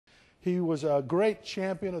He was a great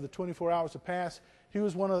champion of the 24 hours of pass. He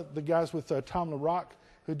was one of the guys with Tom LaRock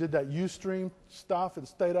who did that Ustream stuff and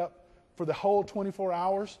stayed up for the whole 24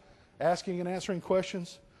 hours asking and answering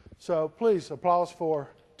questions. So please, applause for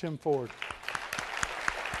Tim Ford.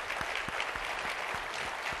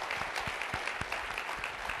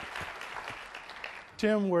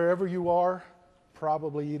 Tim, wherever you are,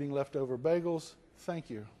 probably eating leftover bagels, thank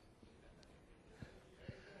you.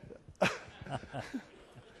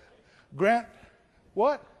 Grant,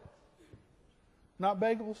 what? Not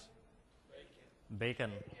bagels?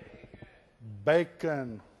 Bacon.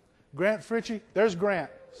 Bacon. Grant Fritchie, there's Grant.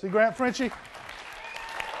 See Grant Fritchie?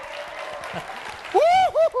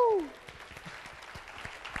 Woo-hoo-hoo!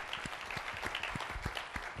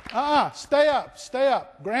 Stay up, stay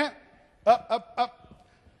up. Grant, up, up, up.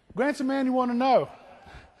 Grant's a man you want to know.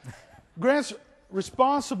 Grant's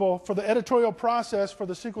responsible for the editorial process for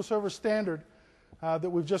the SQL Server Standard that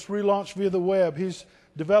we've just relaunched via the web. He's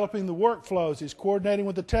developing the workflows. He's coordinating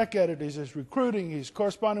with the tech editors. He's recruiting. He's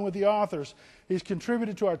corresponding with the authors. He's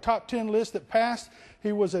contributed to our top 10 list that passed.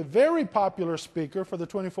 He was a very popular speaker for the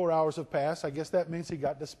 24 hours of pass. I guess that means he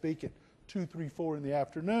got to speak at 2, 3, 4 in the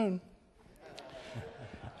afternoon.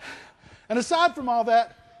 And aside from all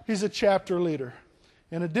that, he's a chapter leader.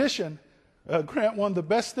 In addition, Grant won the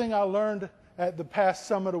Best Thing I Learned at the Past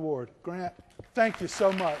Summit Award. Grant, thank you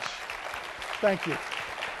so much. Thank you.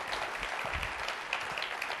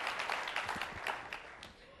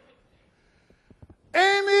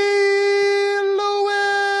 Amy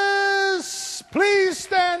Lewis, please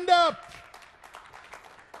stand up.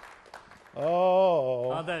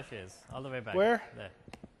 Oh, there she is, all the way back. Where? There.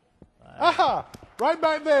 Aha, right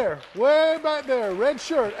back there, way back there, red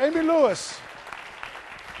shirt, Amy Lewis.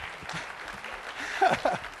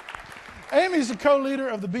 Amy's the co-leader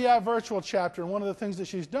of the BI virtual chapter, and one of the things that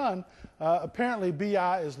she's done, apparently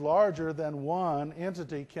BI is larger than one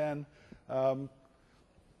entity can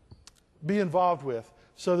be involved with.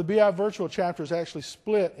 So the BI virtual chapter is actually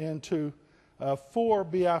split into 4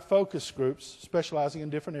 BI focus groups specializing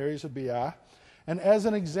in different areas of BI. And as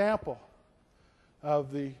an example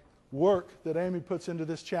of the work that Amy puts into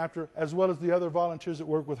this chapter, as well as the other volunteers that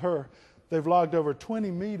work with her, they've logged over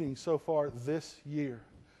 20 meetings so far this year.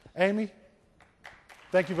 Amy,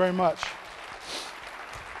 thank you very much.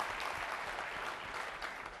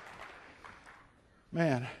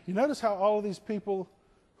 Man, you notice how all of these people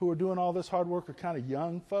who are doing all this hard work are kind of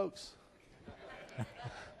young folks?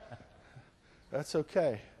 That's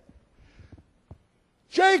okay.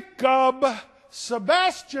 Jacob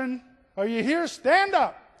Sebastian, are you here? Stand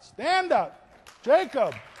up. Stand up.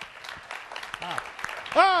 Jacob.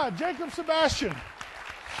 Jacob Sebastian.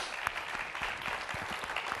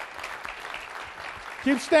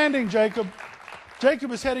 Keep standing, Jacob.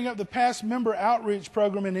 Jacob is heading up the past member outreach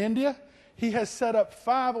program in India. He has set up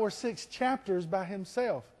 5 or 6 chapters by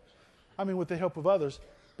himself. I mean, with the help of others.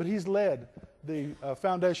 But he's led the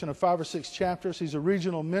foundation of 5 or 6 chapters. He's a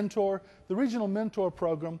regional mentor. The regional mentor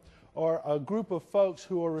program are a group of folks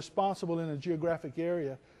who are responsible in a geographic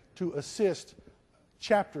area to assist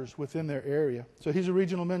chapters within their area. So he's a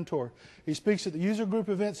regional mentor. He speaks at the user group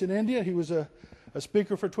events in India. He was a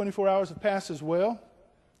speaker for 24 hours of pass as well.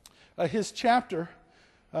 His chapter,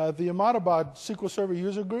 the Ahmedabad SQL Server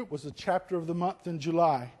User Group, was the chapter of the month in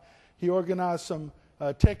July. He organized some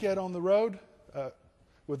Tech Ed on the Road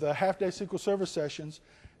with half-day SQL Server sessions,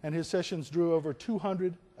 and his sessions drew over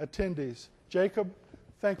 200 attendees. Jacob,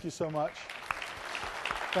 thank you so much.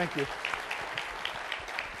 Thank you.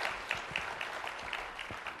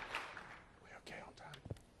 We okay on time?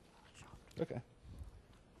 Okay.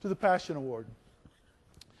 To the Passion Award.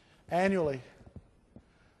 Annually,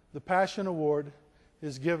 the Passion Award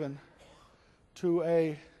is given to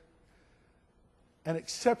an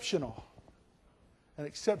exceptional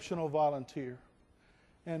volunteer.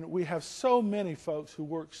 And we have so many folks who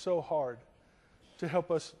work so hard to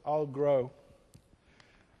help us all grow.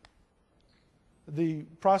 The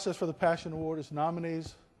process for the Passion Award is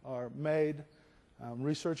nominees are made,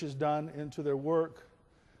 research is done into their work,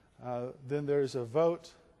 then there's a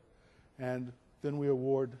vote, and then we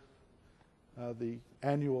award the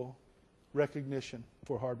annual recognition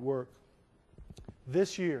for hard work.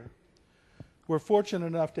 This year, we're fortunate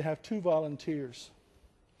enough to have 2 volunteers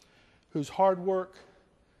whose hard work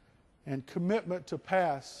and commitment to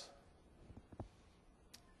pass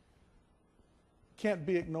can't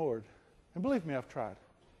be ignored. And believe me, I've tried.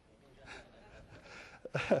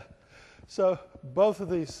 So both of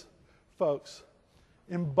these folks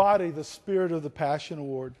embody the spirit of the Passion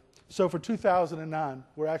Award. So for 2009,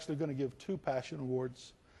 we're actually going to give 2 Passion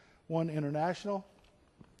Awards, one international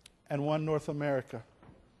and one North America.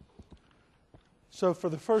 So for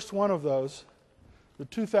the first one of those, the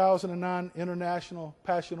 2009 International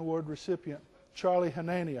Passion Award recipient, Charlie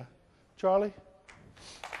Hanania. Charlie,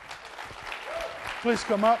 please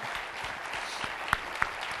come up.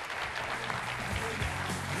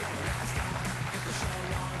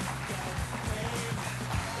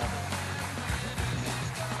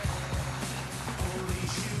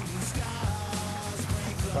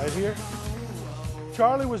 Right here.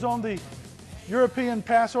 Charlie was on the European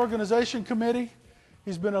PASS Organization Committee.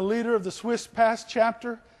 He's been a leader of the Swiss PASS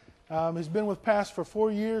chapter. He's been with PASS for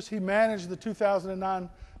 4 years. He managed the 2009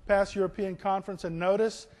 PASS European Conference, and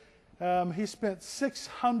notice he spent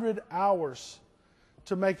 600 hours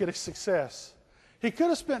to make it a success. He could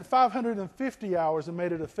have spent 550 hours and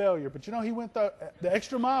made it a failure, but you know, he went the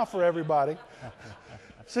extra mile for everybody.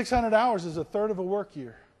 600 hours is a third of a work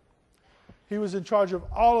year. He was in charge of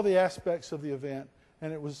all of the aspects of the event,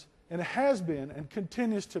 and it has been and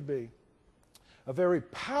continues to be a very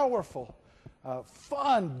powerful,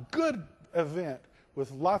 fun, good event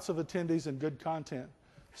with lots of attendees and good content.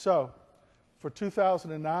 So, for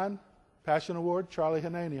 2009 Passion Award, Charlie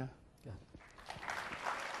Hanania. Yeah.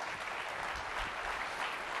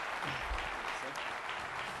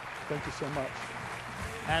 Thank you so much.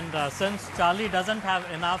 And since Charlie doesn't have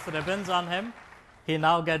enough ribbons on him, he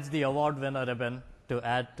now gets the award winner ribbon to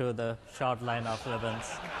add to the short line of ribbons.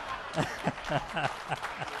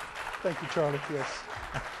 Thank you, Charlie. Yes.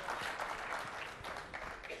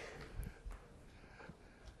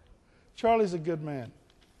 Charlie's a good man.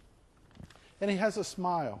 And he has a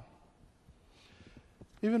smile,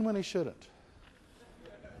 even when he shouldn't.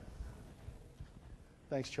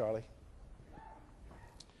 Thanks, Charlie.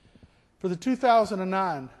 For the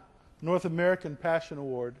 2009 North American Passion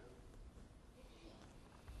Award,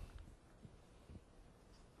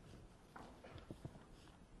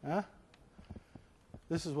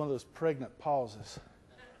 this is one of those pregnant pauses.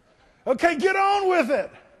 Okay, get on with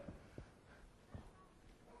it.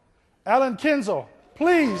 Alan Kinzel,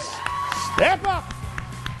 please step up.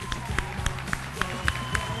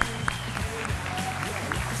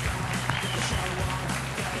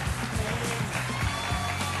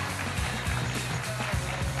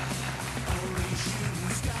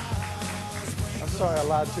 I'm sorry I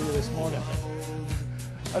lied to you this morning.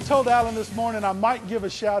 I told Alan this morning I might give a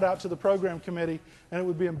shout out to the program committee, and it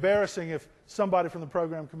would be embarrassing if somebody from the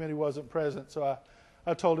program committee wasn't present, so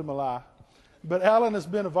I told him a lie. But Alan has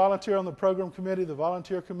been a volunteer on the program committee, the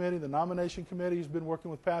volunteer committee, the nomination committee. He's been working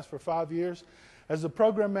with PASS for 5 years. As the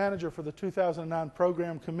program manager for the 2009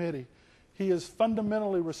 program committee, he is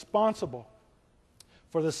fundamentally responsible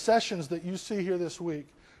for the sessions that you see here this week.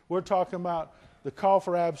 We're talking about the call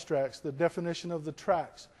for abstracts, the definition of the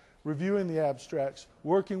tracks, reviewing the abstracts,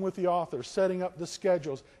 working with the authors, setting up the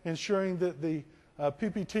schedules, ensuring that the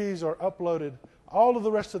PPTs are uploaded, all of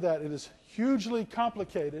the rest of that. It is hugely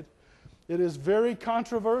complicated. It is very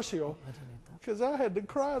controversial because I had to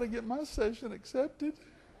cry to get my session accepted.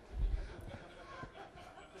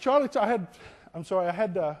 Charlie, I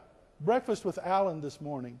had breakfast with Alan this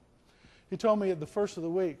morning. He told me at the first of the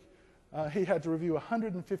week he had to review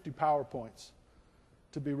 150 PowerPoints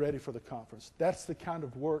to be ready for the conference. That's the kind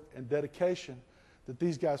of work and dedication that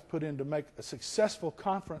these guys put in to make a successful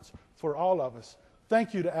conference for all of us.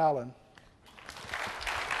 Thank you to Alan.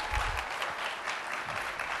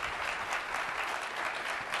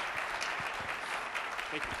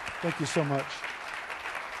 Thank you. Thank you so much.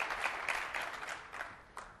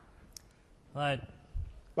 All right.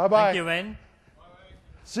 Bye-bye. Thank you, Wayne. Bye.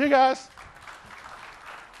 See you guys.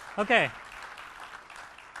 Okay.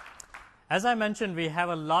 As I mentioned, we have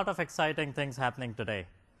a lot of exciting things happening today.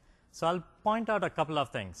 So I'll point out a couple of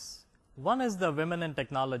things. One is the Women in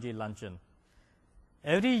Technology Luncheon.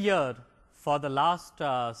 Every year for the last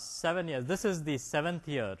 7 years, this is the 7th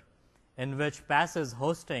year in which PASS is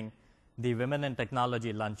hosting the Women in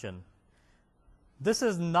Technology Luncheon. This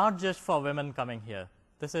is not just for women coming here.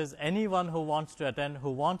 This is anyone who wants to attend,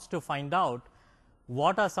 who wants to find out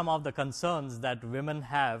what are some of the concerns that women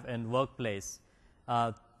have in workplace,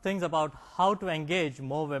 things about how to engage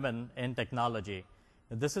more women in technology.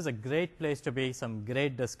 This is a great place to be, some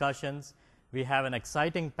great discussions. We have an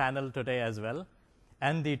exciting panel today as well.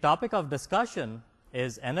 And the topic of discussion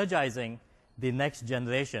is energizing the next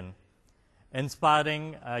generation,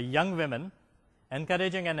 inspiring young women,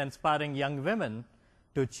 encouraging and inspiring young women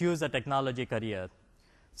to choose a technology career.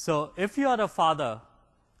 So if you are a father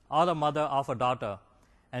or a mother of a daughter,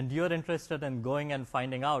 and you're interested in going and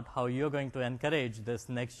finding out how you're going to encourage this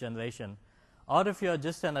next generation, or if you're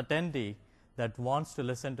just an attendee that wants to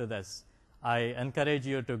listen to this, I encourage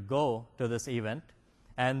you to go to this event.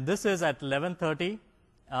 And this is at 11:30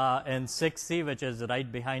 in 6C, which is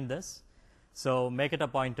right behind this. So make it a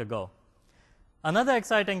point to go. Another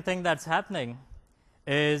exciting thing that's happening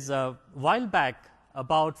is a while back,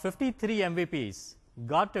 about 53 MVPs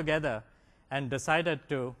got together and decided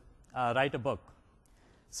to write a book.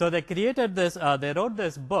 So they created this, they wrote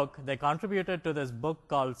this book, they contributed to this book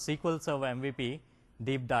called SQL Server MVP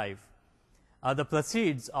Deep Dive. The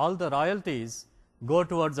proceeds, all the royalties, go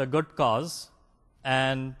towards a good cause,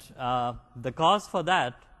 and the cause for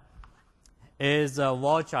that is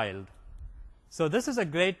War Child. So this is a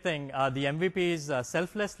great thing. The MVPs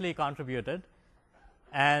selflessly contributed,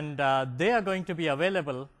 and they are going to be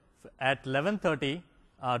available at 11:30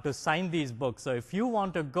 to sign these books. So if you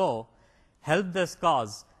want to go help this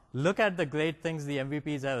cause, look at the great things the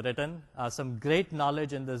MVPs have written, some great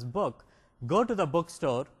knowledge in this book. Go to the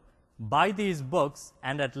bookstore, buy these books,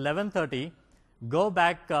 and at 11:30, go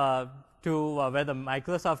back to where the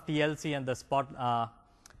Microsoft TLC and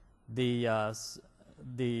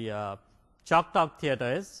the Chalk Talk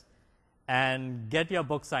Theater is, and get your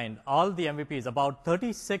book signed. All the MVPs, about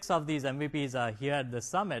 36 of these MVPs are here at the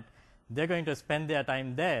summit. They're going to spend their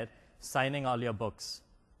time there signing all your books.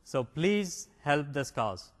 So please help this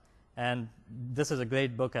cause. And this is a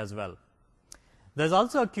great book as well. There's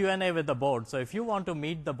also a Q&A with the board. So if you want to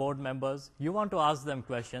meet the board members, you want to ask them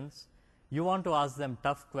questions, you want to ask them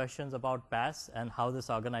tough questions about PASS and how this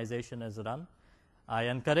organization is run, I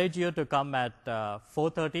encourage you to come at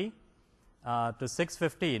 4:30 to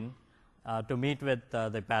 6:15 to meet with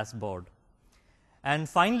the PASS board. And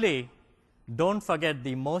finally, don't forget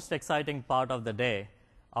the most exciting part of the day.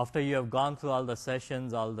 After you have gone through all the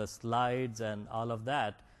sessions, all the slides, and all of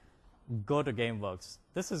that, go to GameWorks.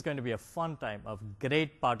 This is going to be a fun time, a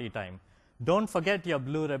great party time. Don't forget your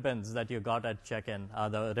blue ribbons that you got at check-in,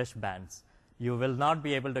 the wristbands. You will not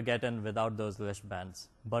be able to get in without those wristbands.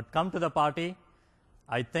 But come to the party.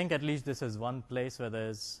 I think at least this is one place where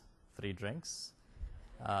there's free drinks.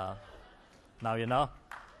 Now you know.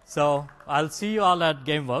 So I'll see you all at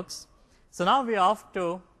GameWorks. So now we're off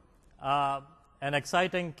to an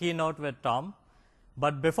exciting keynote with Tom.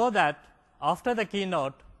 But before that, after the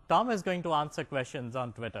keynote, Tom is going to answer questions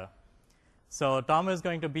on Twitter. So Tom is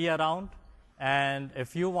going to be around, and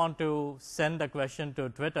if you want to send a question to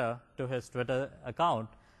Twitter, to his Twitter account,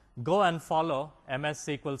 go and follow MS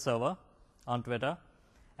SQL Server on Twitter,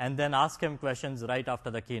 and then ask him questions right after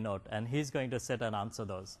the keynote, and he's going to sit and answer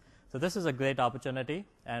those. So this is a great opportunity,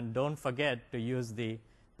 and don't forget to use the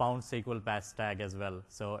 #SQL PASS tag as well,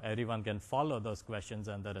 so everyone can follow those questions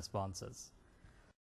and the responses.